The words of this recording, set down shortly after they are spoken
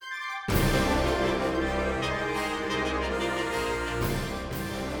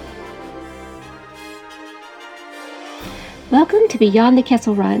Welcome to Beyond the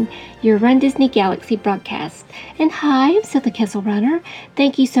Kessel Run, your Run Disney Galaxy broadcast. And hi, I'm Still the Kessel Runner.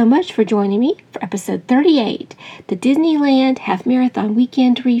 Thank you so much for joining me for episode 38, the Disneyland Half Marathon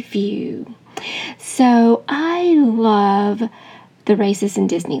Weekend Review. So I love the races in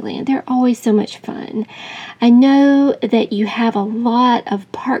Disneyland. They're always so much fun. I know that you have a lot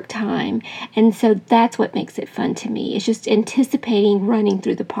of park time, and so that's what makes it fun to me. It's just anticipating running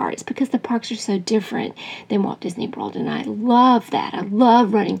through the parks because the parks are so different than Walt Disney World, and I love that. I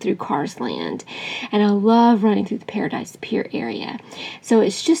love running through Cars Land, and I love running through the Paradise Pier area. So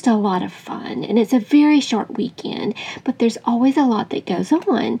it's just a lot of fun, and it's a very short weekend, but there's always a lot that goes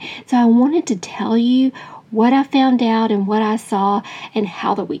on. So I wanted to tell you what I found out and what I saw and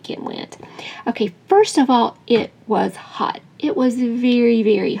how the weekend went. Okay, first of all, it was hot. It was very,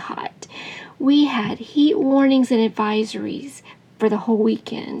 very hot. We had heat warnings and advisories for the whole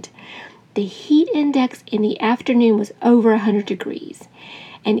weekend. The heat index in the afternoon was over 100 degrees.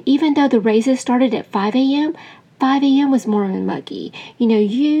 And even though the races started at 5 a.m., 5 a.m. was more muggy. You know,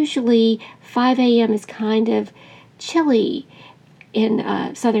 usually 5 a.m. is kind of chilly in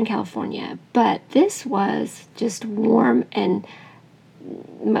Southern California, but this was just warm and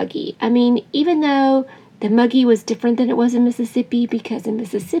muggy. I mean, even though the muggy was different than it was in Mississippi, because in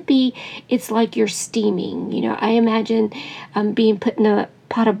Mississippi, it's like you're steaming. You know, I imagine being put in a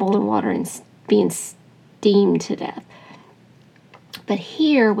pot of boiling water and being steamed to death. But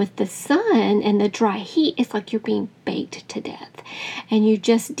here, with the sun and the dry heat, it's like you're being baked to death. And you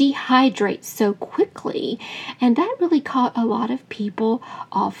just dehydrate so quickly. And that really caught a lot of people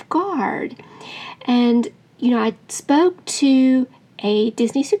off guard. And, you know, I spoke to a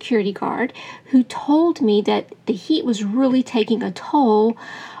Disney security guard who told me that the heat was really taking a toll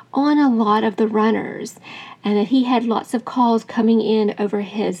on a lot of the runners, and that he had lots of calls coming in over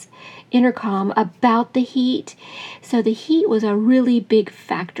his intercom about the heat. So the heat was a really big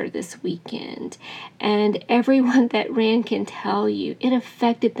factor this weekend, and everyone that ran can tell you it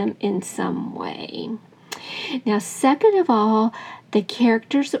affected them in some way. Now, second of all, the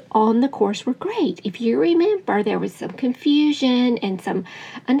characters on the course were great. If you remember, there was some confusion and some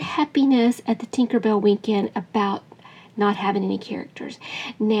unhappiness at the Tinkerbell weekend about not having any characters.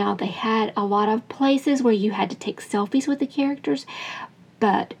 Now, they had a lot of places where you had to take selfies with the characters,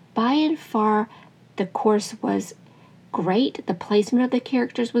 but by and far, the course was great. The placement of the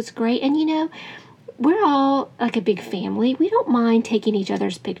characters was great. And, you know, we're all like a big family. We don't mind taking each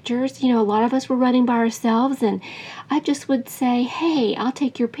other's pictures. You know, a lot of us were running by ourselves, and I just would say, hey, I'll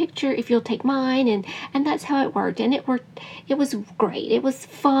take your picture if you'll take mine. And that's how it worked. And it worked. It was great. It was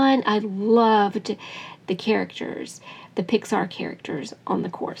fun. I loved the characters, the Pixar characters on the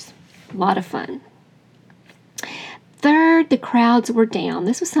course. A lot of fun. Third, the crowds were down.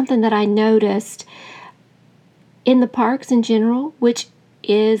 This was something that I noticed in the parks in general, which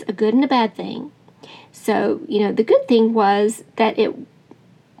is a good and a bad thing. So, you know, the good thing was that it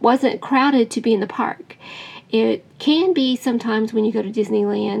wasn't crowded to be in the park. It can be sometimes when you go to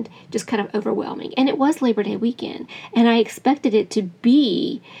Disneyland just kind of overwhelming. And it was Labor Day weekend, and I expected it to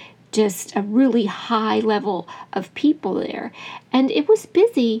be just a really high level of people there. And it was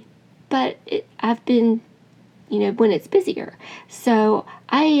busy, but I've been, you know, when it's busier. So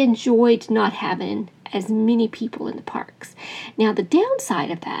I enjoyed not having as many people in the parks. Now, the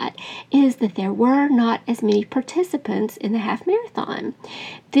downside of that is that there were not as many participants in the half marathon.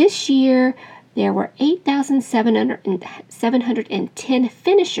 This year, there were 8,710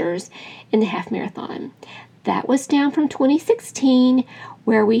 finishers in the half marathon. That was down from 2016,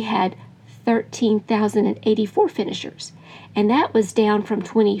 where we had 13,084 finishers. And that was down from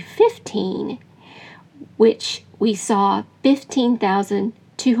 2015, which we saw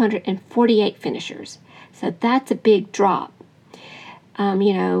 15,248 finishers. So that's a big drop.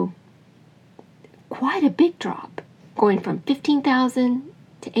 You know, quite a big drop, going from 15,000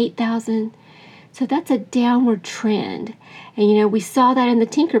 to 8,000. So that's a downward trend. And, you know, we saw that in the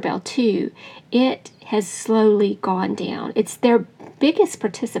Tinkerbell too. It has slowly gone down. It's their biggest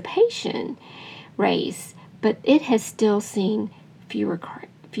participation race, but it has still seen fewer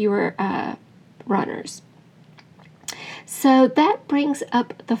runners. So that brings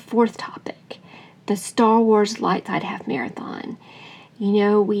up the fourth topic, the Star Wars Lightside Half Marathon. You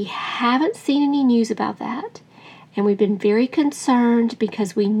know, we haven't seen any news about that, and we've been very concerned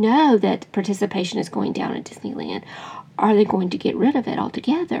because we know that participation is going down at Disneyland. Are they going to get rid of it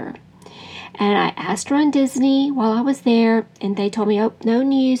altogether? And I asked Run Disney while I was there, and they told me, oh, no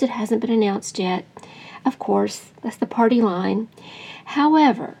news, it hasn't been announced yet. Of course, that's the party line.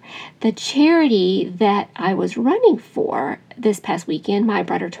 However, the charity that I was running for this past weekend, My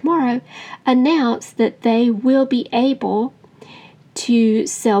Brighter Tomorrow, announced that they will be able to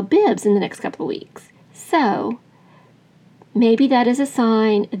sell bibs in the next couple of weeks. So maybe that is a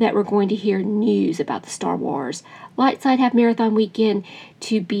sign that we're going to hear news about the Star Wars Lightside Half Marathon Weekend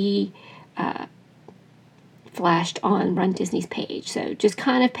to be flashed on Run Disney's page. So just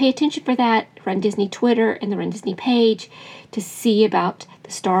kind of pay attention for that. Run Disney Twitter and the Run Disney page to see about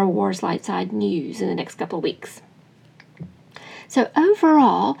the Star Wars Lightside news in the next couple of weeks. So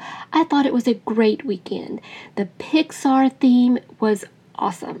overall, I thought it was a great weekend. The Pixar theme was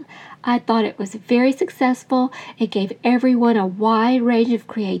awesome. I thought it was very successful. It gave everyone a wide range of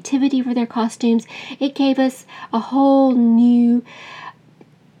creativity for their costumes. It gave us a whole new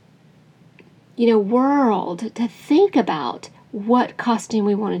world to think about what costume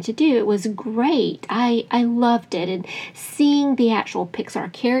we wanted to do. It was great. I loved it. And seeing the actual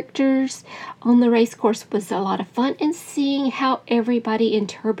Pixar characters on the race course was a lot of fun. And seeing how everybody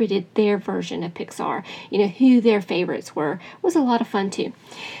interpreted their version of Pixar, who their favorites were, was a lot of fun too.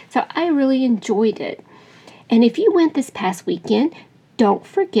 So I really enjoyed it. And if you went this past weekend, don't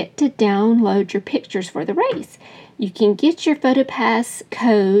forget to download your pictures for the race. You can get your PhotoPass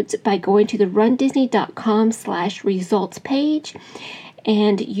codes by going to the rundisney.com/results page,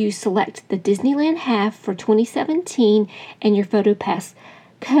 and you select the Disneyland Half for 2017, and your PhotoPass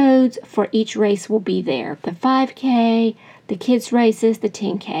codes for each race will be there. The 5K, the kids races, the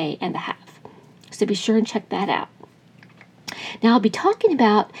 10K, and the half. So be sure and check that out. Now I'll be talking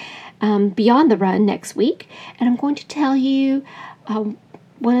about Beyond the Run next week, and I'm going to tell you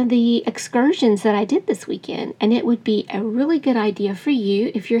one of the excursions that I did this weekend, and it would be a really good idea for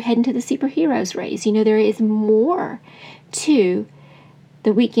you if you're heading to the Superheroes race. There is more to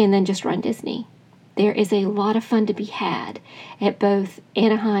the weekend than just Run Disney. There is a lot of fun to be had at both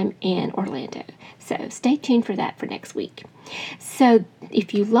Anaheim and Orlando. So stay tuned for that for next week. So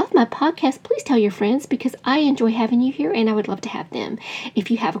if you love my podcast, please tell your friends because I enjoy having you here and I would love to have them. If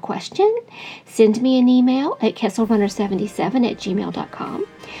you have a question, send me an email at kesselrunner77@gmail.com.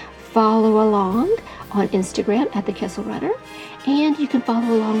 Follow along on Instagram at The Kessel Runner. And you can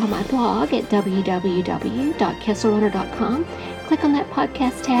follow along on my blog at www.kesselrunner.com. Click on that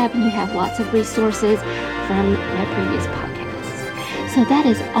podcast tab and you have lots of resources from my previous podcasts. So that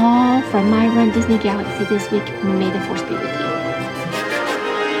is all from my Run Disney Galaxy this week. May the Force be with you.